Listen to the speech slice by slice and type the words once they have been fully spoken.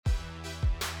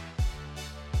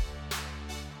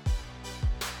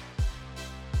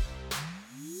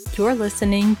You're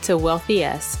listening to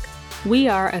Wealthy-esque. We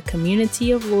are a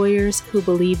community of lawyers who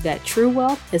believe that true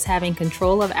wealth is having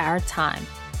control of our time.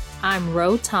 I'm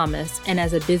Ro Thomas, and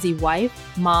as a busy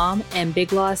wife, mom, and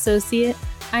big law associate,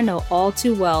 I know all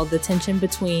too well the tension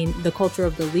between the culture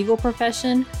of the legal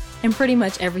profession and pretty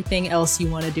much everything else you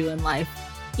want to do in life.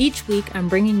 Each week, I'm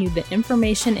bringing you the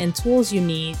information and tools you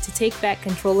need to take back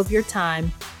control of your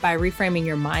time by reframing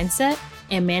your mindset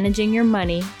and managing your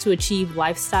money to achieve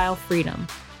lifestyle freedom.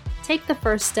 Take the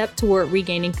first step toward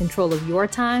regaining control of your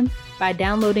time by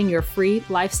downloading your free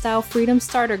Lifestyle Freedom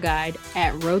Starter Guide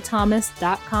at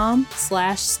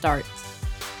rothomas.com/start.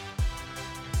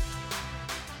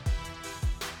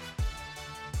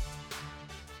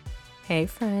 Hey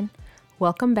friend,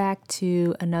 welcome back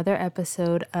to another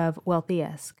episode of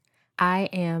Wealthy-esque. I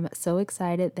am so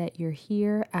excited that you're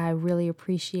here. I really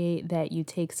appreciate that you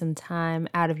take some time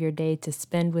out of your day to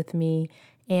spend with me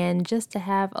and just to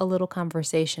have a little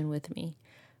conversation with me.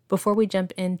 Before we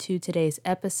jump into today's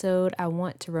episode, I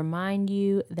want to remind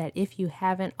you that if you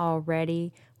haven't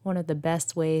already, one of the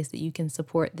best ways that you can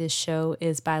support this show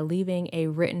is by leaving a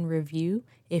written review.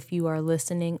 If you are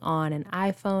listening on an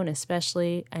iPhone,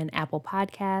 especially an Apple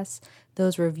Podcasts,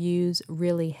 those reviews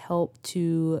really help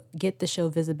to get the show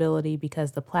visibility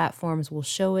because the platforms will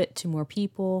show it to more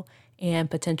people and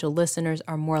potential listeners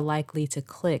are more likely to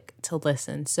click to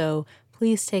listen. So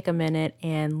please take a minute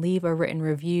and leave a written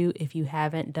review if you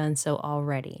haven't done so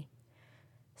already.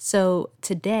 So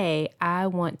today I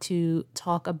want to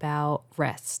talk about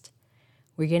rest.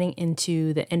 We're getting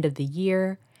into the end of the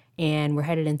year and we're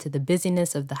headed into the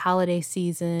busyness of the holiday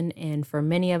season. And for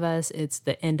many of us, it's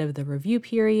the end of the review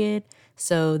period.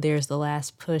 So there's the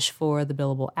last push for the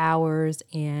billable hours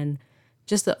and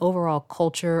just the overall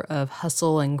culture of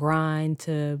hustle and grind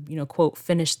to, quote,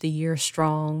 finish the year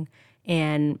strong.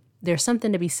 And there's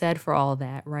something to be said for all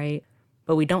that, right?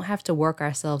 But we don't have to work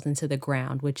ourselves into the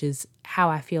ground, which is how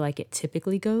I feel like it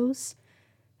typically goes.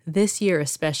 This year,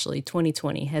 especially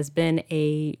 2020, has been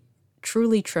a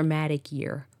truly traumatic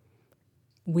year.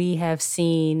 We have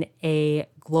seen a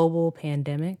global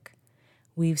pandemic.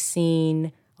 We've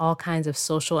seen all kinds of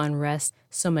social unrest,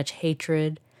 so much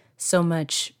hatred, so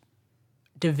much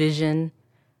division,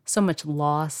 so much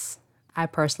loss. I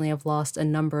personally have lost a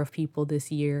number of people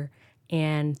this year.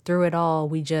 And through it all,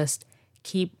 we just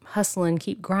keep hustling,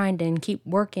 keep grinding, keep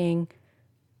working.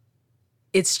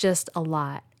 It's just a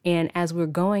lot. And as we're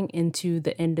going into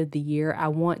the end of the year, I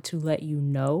want to let you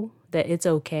know that it's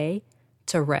okay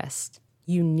to rest.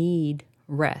 You need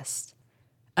rest.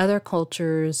 Other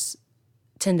cultures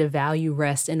tend to value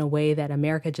rest in a way that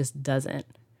America just doesn't.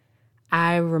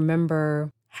 I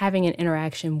remember having an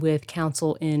interaction with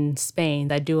counsel in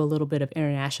Spain. I do a little bit of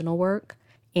international work.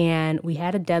 And we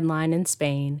had a deadline in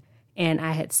Spain, and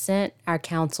I had sent our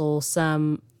counsel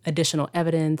some additional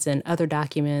evidence and other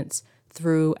documents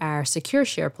through our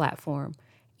SecureShare platform.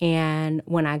 And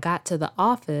when I got to the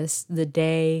office the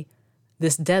day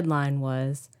this deadline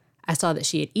was, I saw that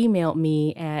she had emailed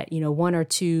me at 1 or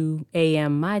 2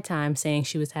 a.m. my time saying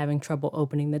she was having trouble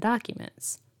opening the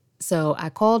documents. So I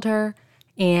called her,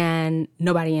 and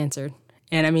nobody answered.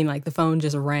 And the phone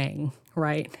just rang,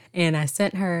 right? And I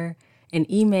sent her an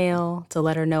email to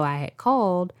let her know I had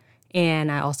called,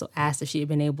 and I also asked if she had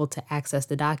been able to access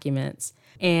the documents.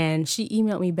 And she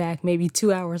emailed me back maybe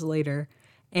 2 hours later,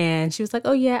 and she was like,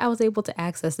 oh yeah, I was able to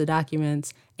access the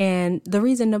documents. And the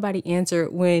reason nobody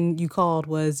answered when you called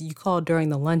was you called during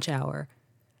the lunch hour.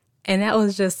 And that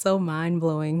was just so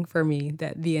mind-blowing for me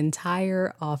that the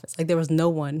entire office, there was no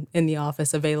one in the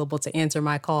office available to answer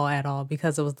my call at all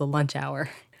because it was the lunch hour.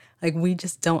 We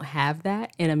just don't have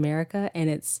that in America, and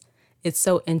it's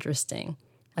so interesting.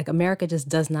 America just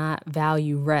does not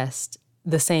value rest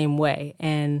the same way.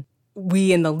 And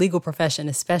we in the legal profession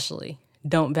especially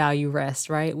don't value rest,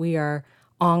 right? We are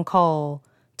on call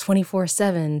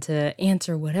 24/7 to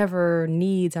answer whatever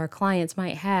needs our clients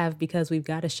might have because we've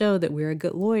got to show that we're a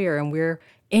good lawyer and we're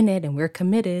in it and we're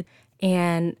committed.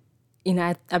 And,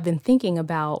 I've been thinking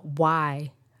about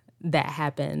why that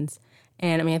happens.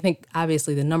 And I think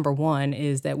obviously the number one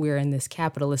is that we're in this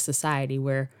capitalist society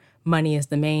where money is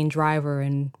the main driver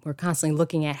and we're constantly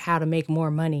looking at how to make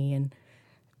more money. And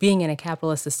being in a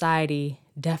capitalist society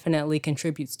definitely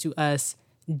contributes to us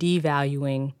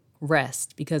devaluing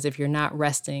rest because if you're not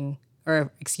resting,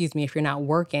 if you're not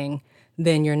working,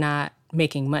 then you're not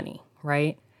making money,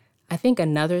 right? I think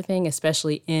another thing,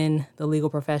 especially in the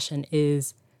legal profession,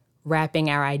 is wrapping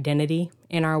our identity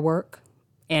in our work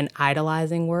and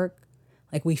idolizing work.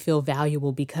 We feel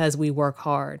valuable because we work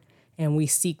hard. And we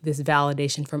seek this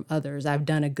validation from others. I've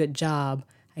done a good job.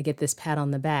 I get this pat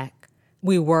on the back.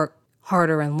 We work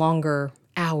harder and longer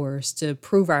hours to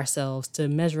prove ourselves, to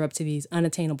measure up to these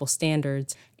unattainable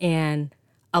standards. And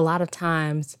a lot of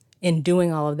times in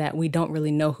doing all of that, we don't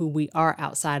really know who we are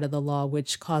outside of the law,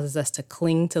 which causes us to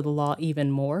cling to the law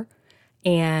even more.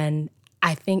 And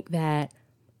I think that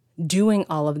doing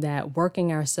all of that,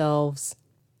 working ourselves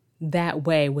that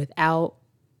way without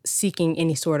seeking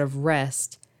any sort of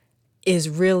rest is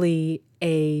really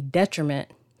a detriment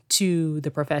to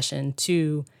the profession,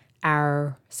 to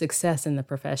our success in the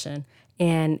profession.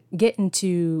 And get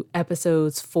into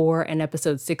episodes 4 and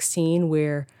episode 16,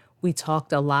 where we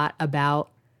talked a lot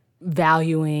about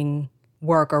valuing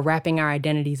work or wrapping our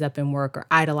identities up in work or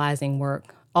idolizing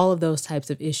work, all of those types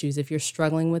of issues. If you're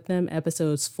struggling with them,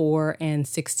 episodes 4 and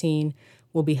 16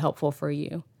 will be helpful for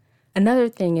you. Another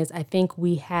thing is I think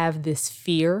we have this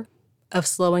fear of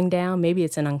slowing down. Maybe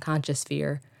it's an unconscious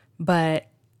fear, but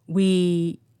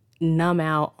we numb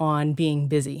out on being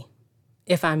busy.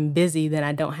 If I'm busy, then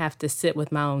I don't have to sit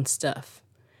with my own stuff.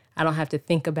 I don't have to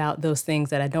think about those things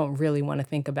that I don't really want to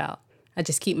think about. I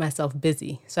just keep myself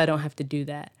busy so I don't have to do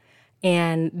that.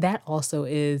 And that also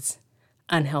is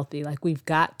unhealthy. Like, we've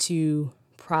got to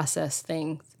process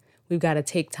things. We've got to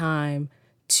take time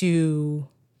to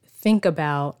think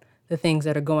about the things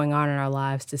that are going on in our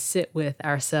lives, to sit with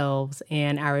ourselves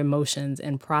and our emotions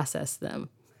and process them.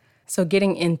 So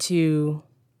getting into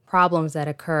problems that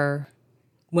occur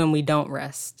when we don't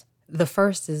rest. The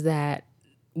first is that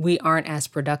we aren't as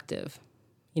productive.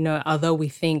 You know, although we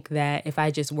think that if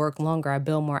I just work longer, I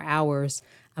bill more hours,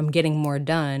 I'm getting more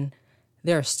done,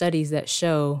 there are studies that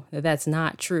show that that's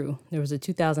not true. There was a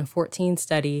 2014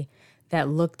 study that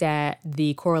looked at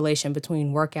the correlation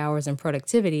between work hours and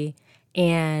productivity,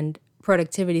 and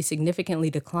productivity significantly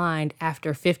declined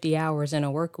after 50 hours in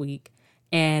a work week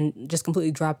and just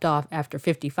completely dropped off after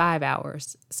 55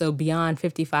 hours. So beyond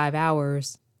 55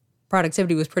 hours,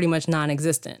 productivity was pretty much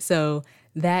non-existent. So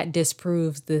that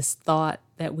disproves this thought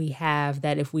that we have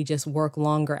that if we just work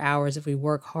longer hours, if we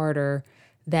work harder,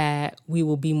 that we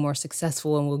will be more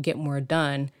successful and we'll get more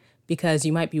done, because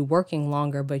you might be working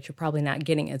longer, but you're probably not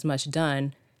getting as much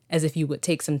done as if you would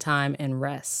take some time and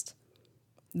rest.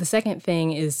 The second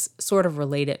thing is sort of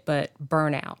related, but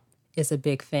burnout is a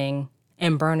big thing.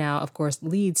 And burnout, of course,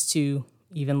 leads to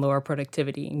even lower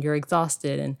productivity. And you're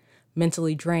exhausted and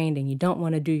mentally drained and you don't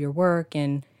want to do your work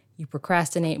and you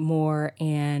procrastinate more,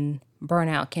 and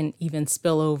burnout can even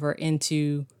spill over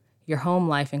into your home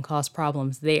life and cause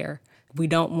problems there. We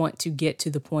don't want to get to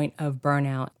the point of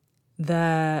burnout.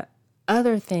 The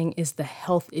other thing is the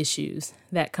health issues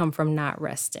that come from not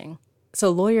resting.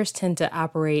 So lawyers tend to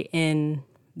operate in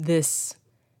this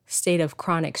state of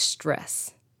chronic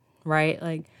stress, right?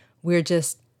 Like, we're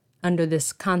just under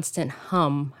this constant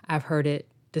hum, I've heard it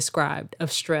described,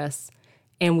 of stress,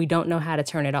 and we don't know how to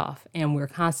turn it off. And we're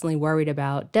constantly worried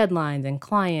about deadlines and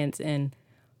clients and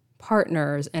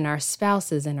partners and our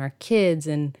spouses and our kids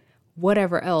and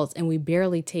whatever else. And we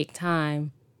barely take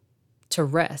time to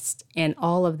rest. And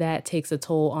all of that takes a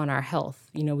toll on our health.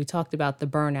 You know, we talked about the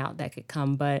burnout that could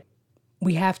come, but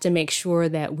we have to make sure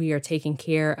that we are taking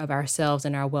care of ourselves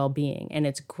and our well-being. And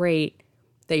it's great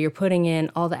that you're putting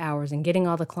in all the hours and getting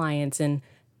all the clients and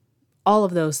all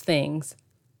of those things.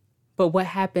 But what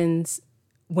happens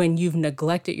when you've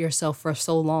neglected yourself for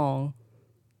so long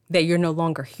that you're no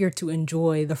longer here to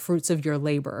enjoy the fruits of your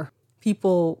labor?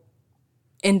 People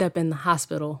end up in the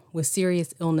hospital with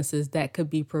serious illnesses that could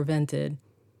be prevented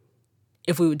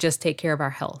if we would just take care of our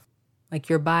health. Like,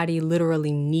 your body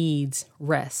literally needs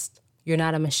rest. You're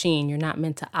not a machine. You're not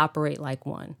meant to operate like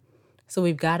one. So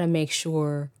we've got to make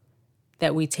sure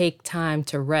that we take time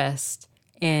to rest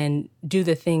and do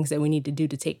the things that we need to do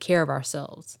to take care of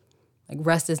ourselves. Like,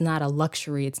 rest is not a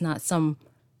luxury. It's not some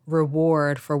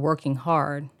reward for working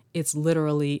hard. It's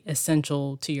literally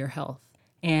essential to your health.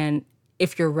 And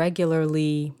if you're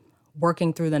regularly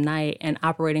working through the night and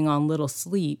operating on little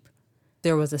sleep,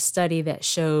 there was a study that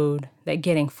showed that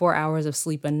getting 4 hours of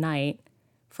sleep a night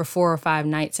for 4 or 5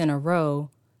 nights in a row,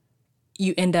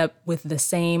 you end up with the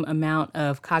same amount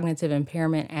of cognitive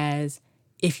impairment as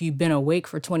if you've been awake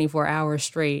for 24 hours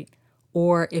straight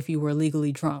or if you were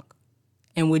legally drunk.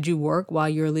 And would you work while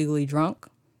you're legally drunk?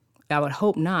 I would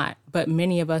hope not, but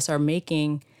many of us are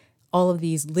making all of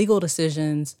these legal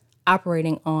decisions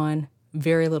operating on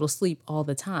very little sleep all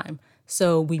the time.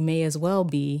 So we may as well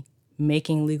be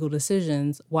making legal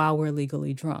decisions while we're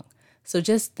legally drunk. So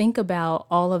just think about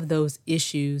all of those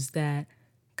issues that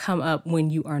come up when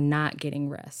you are not getting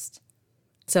rest.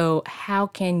 So how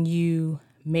can you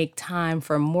make time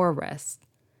for more rest?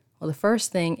 Well, the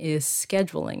first thing is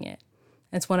scheduling it.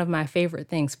 That's one of my favorite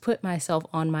things. Put myself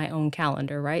on my own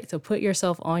calendar, right? So put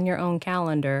yourself on your own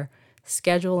calendar,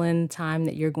 schedule in time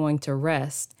that you're going to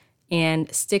rest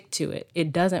and stick to it.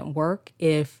 It doesn't work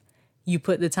if you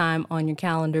put the time on your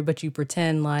calendar, but you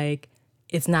pretend like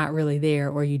it's not really there,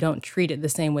 or you don't treat it the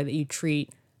same way that you treat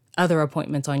other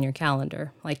appointments on your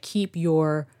calendar. Like, keep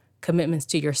your commitments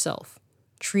to yourself.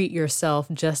 Treat yourself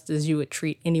just as you would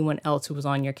treat anyone else who was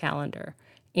on your calendar.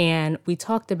 And we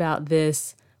talked about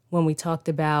this when we talked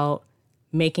about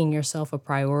making yourself a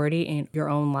priority in your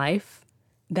own life.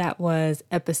 That was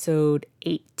episode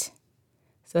 8.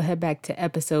 So head back to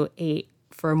episode 8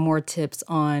 for more tips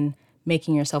on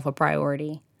making yourself a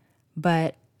priority.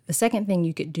 But the second thing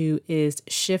you could do is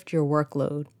shift your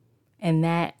workload. And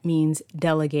that means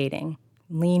delegating.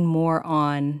 Lean more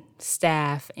on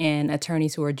staff and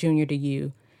attorneys who are junior to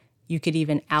you. You could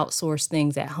even outsource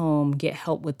things at home, get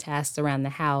help with tasks around the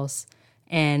house.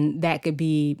 And that could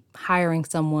be hiring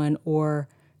someone or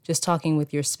just talking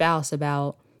with your spouse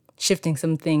about shifting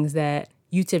some things that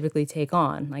you typically take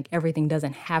on. Like, everything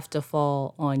doesn't have to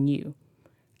fall on you.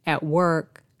 At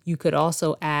work, you could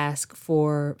also ask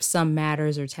for some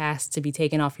matters or tasks to be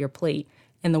taken off your plate.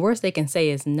 And the worst they can say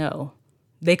is no.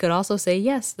 They could also say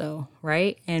yes, though,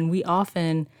 right? And we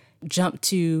often jump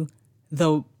to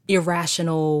the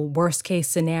irrational worst case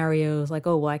scenarios like,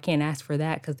 oh, well, I can't ask for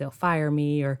that because they'll fire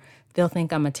me, or they'll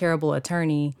think I'm a terrible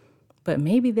attorney. But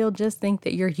maybe they'll just think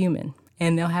that you're human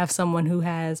and they'll have someone who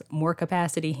has more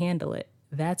capacity handle it.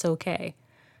 That's okay.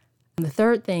 And the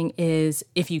third thing is,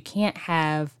 if you can't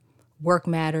have work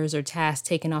matters or tasks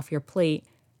taken off your plate,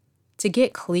 to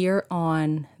get clear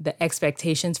on the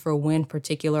expectations for when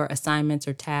particular assignments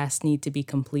or tasks need to be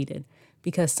completed.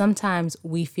 Because sometimes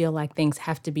we feel like things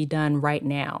have to be done right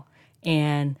now,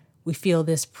 and we feel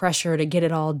this pressure to get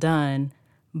it all done.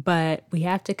 But we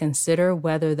have to consider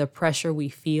whether the pressure we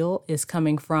feel is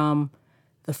coming from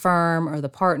the firm or the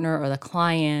partner or the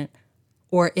client,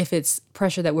 or if it's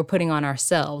pressure that we're putting on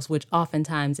ourselves, which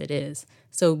oftentimes it is.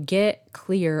 So get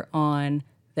clear on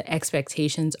the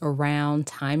expectations around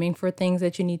timing for things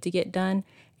that you need to get done,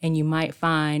 and you might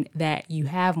find that you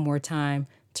have more time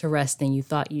to rest than you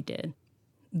thought you did.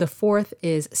 The fourth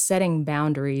is setting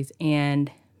boundaries and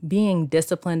being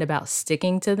disciplined about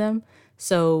sticking to them.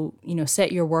 So,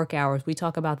 set your work hours. We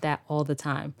talk about that all the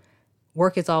time.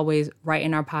 Work is always right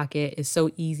in our pocket. It's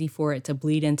so easy for it to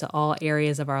bleed into all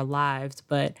areas of our lives,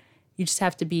 but you just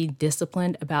have to be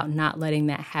disciplined about not letting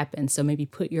that happen. So maybe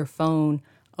put your phone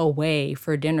away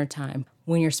for dinner time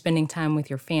when you're spending time with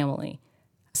your family.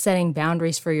 Setting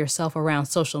boundaries for yourself around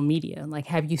social media. Like,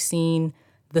 have you seen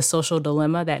The Social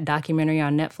Dilemma, that documentary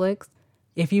on Netflix?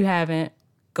 If you haven't,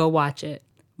 go watch it.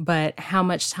 But how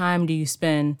much time do you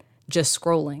spend just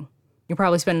scrolling? You're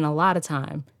probably spending a lot of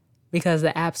time, because the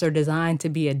apps are designed to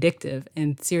be addictive.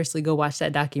 And seriously, go watch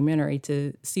that documentary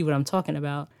to see what I'm talking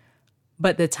about.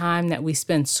 But the time that we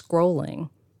spend scrolling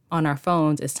on our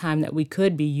phones is time that we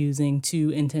could be using to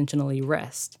intentionally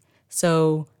rest.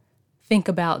 So think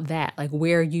about that, like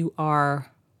where you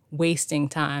are wasting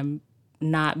time,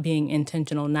 not being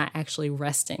intentional, not actually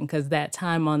resting, because that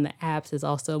time on the apps is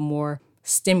also more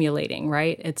stimulating,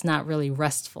 right? It's not really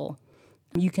restful.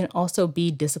 You can also be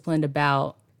disciplined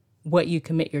about what you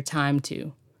commit your time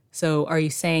to. So are you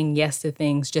saying yes to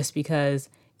things just because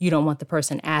you don't want the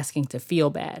person asking to feel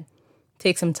bad?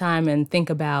 Take some time and think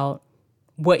about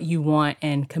what you want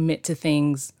and commit to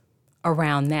things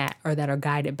around that, or that are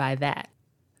guided by that.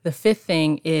 The fifth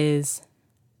thing is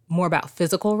more about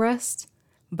physical rest,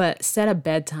 but set a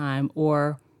bedtime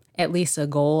or at least a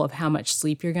goal of how much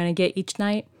sleep you're going to get each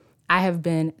night. I have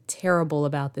been terrible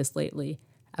about this lately.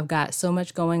 I've got so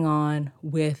much going on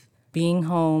with being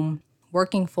home,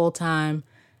 working full time.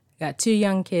 I got 2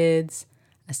 young kids.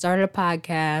 I started a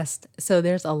podcast. So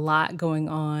there's a lot going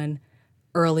on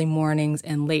early mornings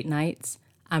and late nights.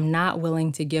 I'm not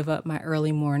willing to give up my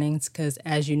early mornings because,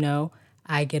 as you know,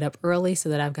 I get up early so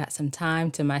that I've got some time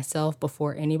to myself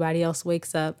before anybody else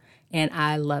wakes up, and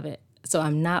I love it. So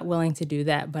I'm not willing to do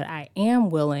that, but I am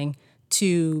willing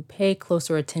to pay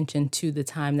closer attention to the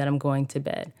time that I'm going to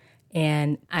bed.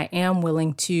 And I am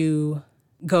willing to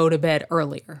go to bed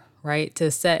earlier, right?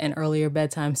 To set an earlier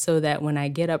bedtime so that when I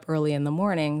get up early in the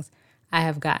mornings, I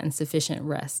have gotten sufficient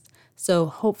rest. So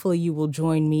hopefully you will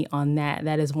join me on that.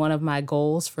 That is one of my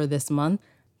goals for this month,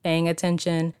 paying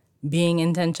attention, being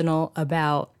intentional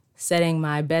about setting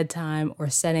my bedtime or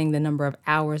setting the number of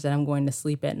hours that I'm going to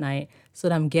sleep at night so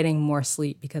that I'm getting more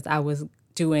sleep, because I was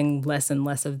doing less and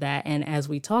less of that. And as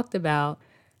we talked about,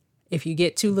 if you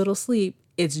get too little sleep,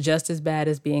 it's just as bad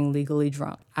as being legally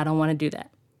drunk. I don't want to do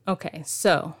that. Okay,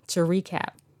 so to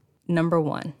recap, number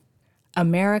 1,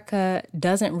 America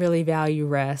doesn't really value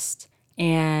rest.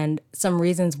 And some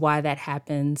reasons why that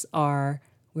happens are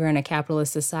We're in a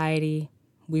capitalist society.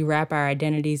 We wrap our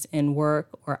identities in work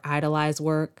or idolize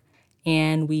work,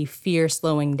 and we fear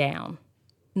slowing down.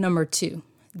 Number 2,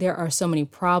 there are so many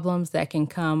problems that can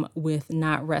come with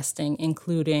not resting,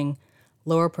 including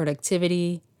lower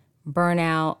productivity,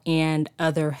 burnout, and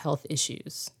other health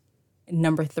issues.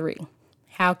 Number 3,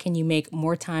 how can you make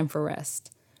more time for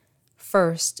rest?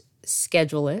 First,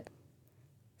 schedule it.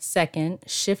 Second,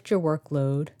 shift your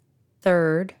workload.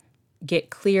 Third, get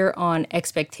clear on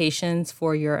expectations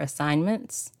for your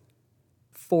assignments.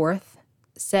 Fourth,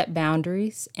 set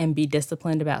boundaries and be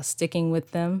disciplined about sticking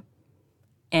with them.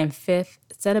 And fifth,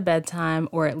 set a bedtime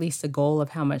or at least a goal of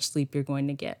how much sleep you're going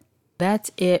to get.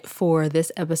 That's it for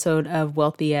this episode of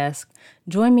Wealthy-esque.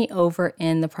 Join me over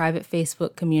in the private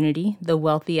Facebook community, the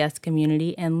Wealthy-esque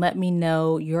community, and let me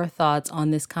know your thoughts on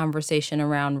this conversation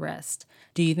around rest.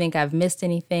 Do you think I've missed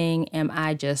anything? Am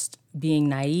I just being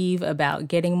naive about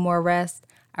getting more rest?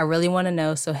 I really want to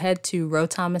know, so head to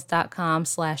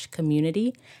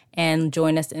rothomas.com/community and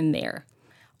join us in there.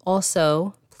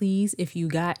 Also, please, if you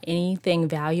got anything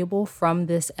valuable from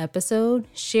this episode,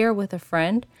 share with a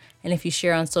friend. And if you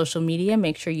share on social media,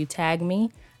 make sure you tag me.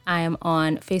 I am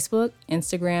on Facebook,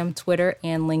 Instagram, Twitter,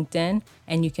 and LinkedIn,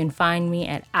 and you can find me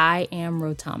at I Am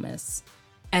Rothomas.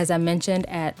 As I mentioned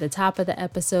at the top of the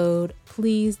episode,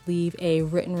 please leave a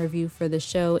written review for the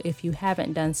show if you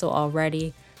haven't done so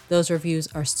already. Those reviews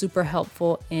are super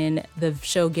helpful in the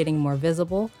show getting more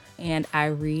visible, and I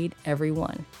read every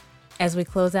one. As we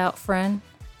close out, friend,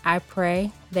 I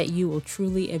pray that you will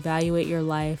truly evaluate your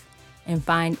life and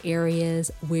find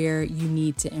areas where you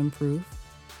need to improve.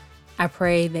 I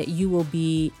pray that you will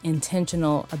be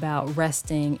intentional about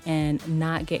resting and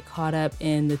not get caught up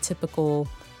in the typical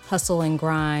hustle and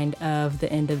grind of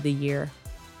the end of the year.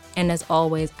 And as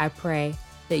always, I pray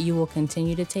that you will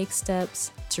continue to take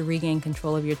steps to regain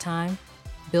control of your time,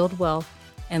 build wealth,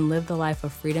 and live the life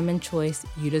of freedom and choice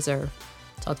you deserve.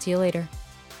 Talk to you later.